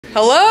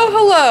Hello,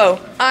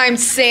 hello. I'm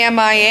Sam.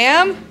 I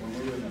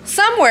am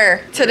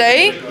somewhere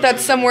today.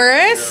 That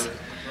somewhere is.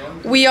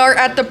 We are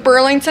at the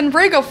Burlington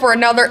Brigo for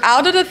another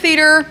out of the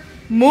theater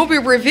movie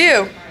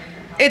review.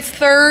 It's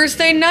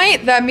Thursday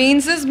night. That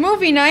means it's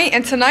movie night,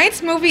 and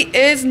tonight's movie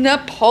is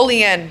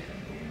Napoleon.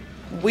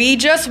 We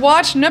just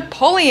watched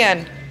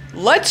Napoleon.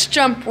 Let's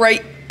jump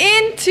right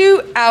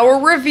into our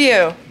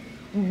review.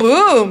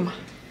 Boom.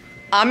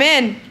 I'm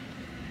in.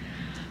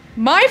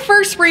 My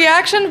first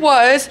reaction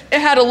was it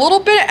had a little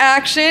bit of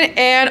action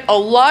and a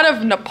lot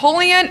of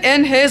Napoleon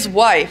and his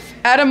wife.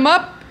 Adam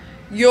up,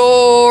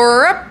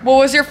 you're up. What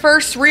was your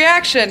first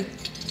reaction?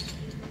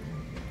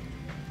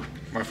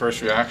 My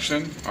first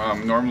reaction?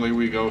 Normally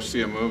we go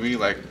see a movie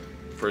like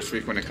first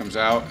week when it comes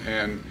out,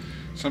 and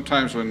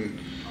sometimes when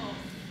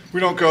we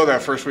don't go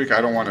that first week,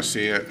 I don't want to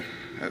see it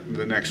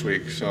the next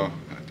week, so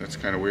that's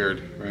kind of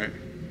weird, right?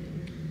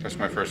 That's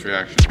my first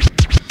reaction.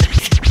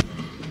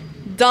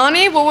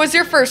 Donnie, what was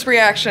your first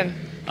reaction?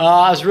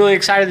 I was really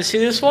excited to see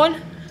this one,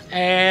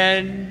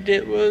 and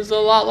it was a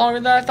lot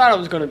longer than I thought it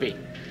was going to be.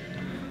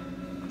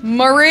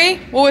 Marie,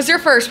 what was your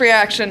first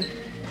reaction?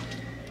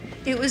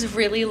 It was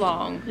really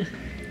long.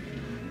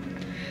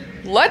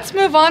 Let's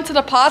move on to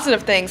the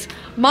positive things.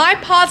 My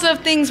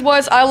positive things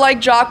was I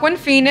like Joaquin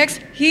Phoenix.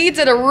 He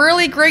did a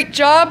really great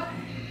job,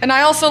 and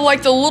I also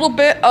liked a little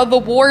bit of the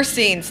war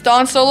scenes.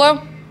 Don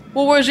Solo,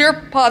 what was your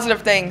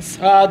positive things?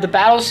 The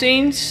battle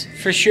scenes,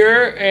 for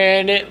sure,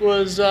 and it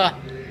was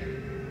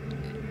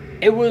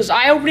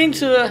eye-opening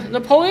to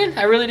Napoleon.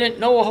 I really didn't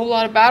know a whole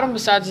lot about him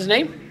besides his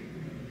name.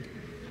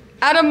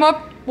 Adam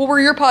up, what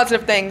were your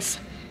positive things?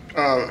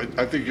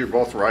 I think you're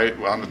both right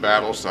on the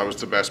battles. That was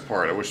the best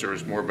part. I wish there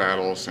was more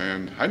battles,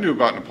 and I knew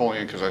about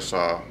Napoleon because I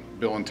saw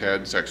Bill and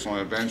Ted's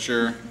Excellent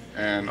Adventure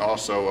and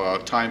also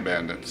Time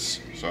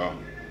Bandits. So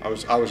I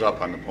was up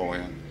on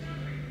Napoleon.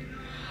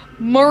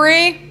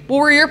 Marie, what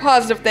were your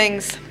positive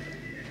things?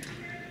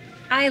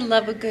 I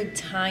love a good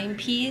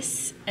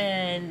timepiece,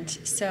 and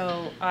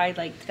so I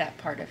liked that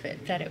part of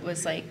it, that it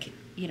was like,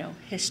 you know,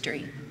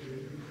 history.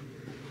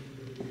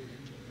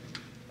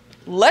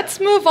 Let's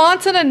move on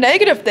to the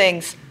negative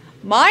things.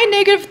 My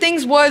negative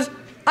things was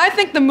I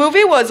think the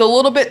movie was a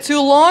little bit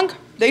too long.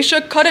 They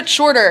should cut it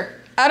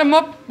shorter. Adam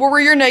up, what were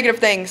your negative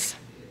things?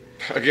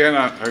 Again,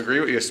 I agree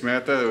with you,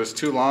 Samantha. It was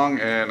too long,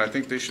 and I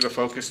think they should have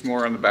focused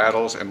more on the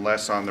battles and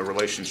less on the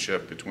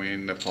relationship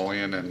between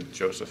Napoleon and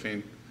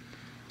Joséphine.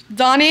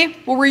 Donnie,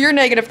 what were your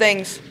negative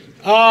things?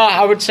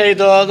 I would say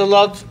the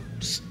love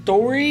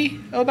story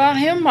about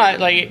him.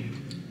 It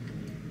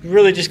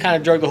really just kind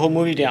of drug the whole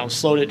movie down,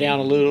 slowed it down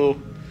a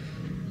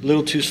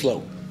little too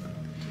slow.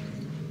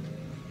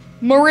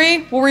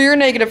 Marie, what were your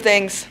negative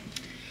things?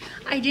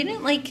 I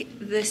didn't like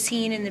the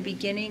scene in the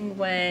beginning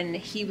when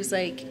he was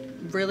like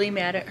really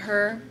mad at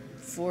her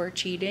for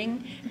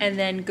cheating, and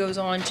then goes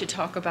on to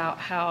talk about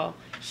how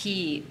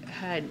he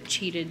had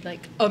cheated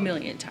like a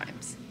million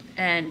times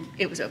and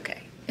it was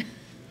okay.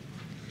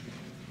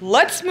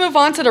 Let's move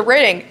on to the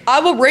rating. I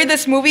will rate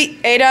this movie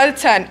 8 out of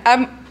 10.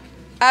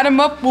 Adam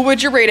up, what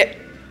would you rate it?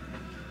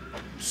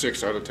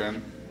 6 out of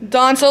 10.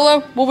 Don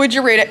Solo, what would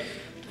you rate it?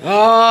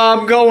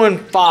 I'm going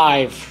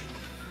 5.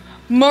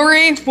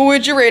 Marie, what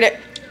would you rate it?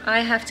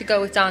 I have to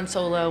go with Don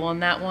Solo on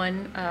that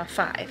one,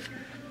 5.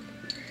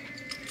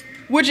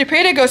 Would you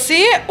pay to go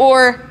see it,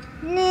 or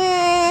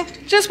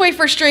just wait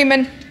for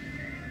streaming?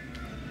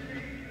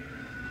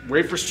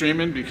 Wait for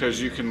streaming because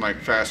you can like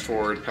fast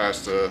forward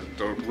past the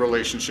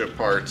relationship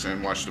parts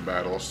and watch the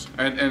battles.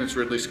 And it's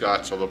Ridley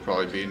Scott, so there'll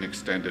probably be an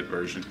extended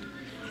version.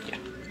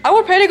 I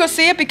would pay to go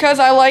see it because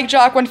I like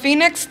Joaquin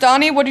Phoenix.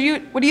 Donnie, what do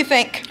you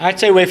think? I'd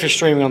say wait for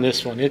streaming on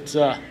this one. It's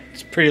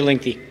pretty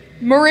lengthy.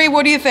 Marie,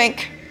 what do you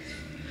think?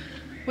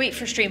 Wait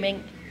for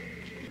streaming.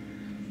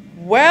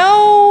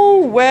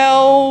 Well,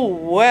 well,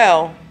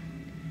 well.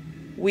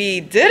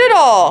 We did it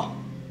all.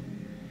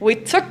 We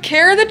took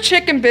care of the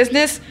chicken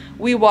business,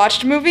 we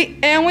watched a movie,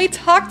 and we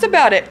talked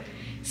about it.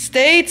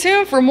 Stay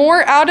tuned for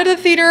more out of the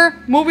theater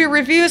movie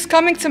reviews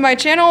coming to my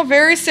channel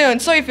very soon.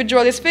 So if you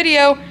enjoyed this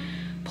video,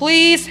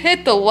 please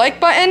hit the like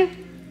button.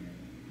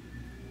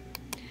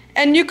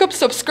 And you could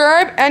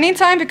subscribe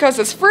anytime because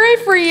it's free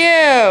for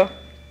you.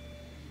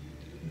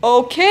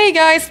 Okay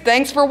guys,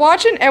 thanks for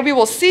watching, and we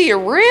will see you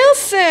real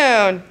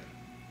soon.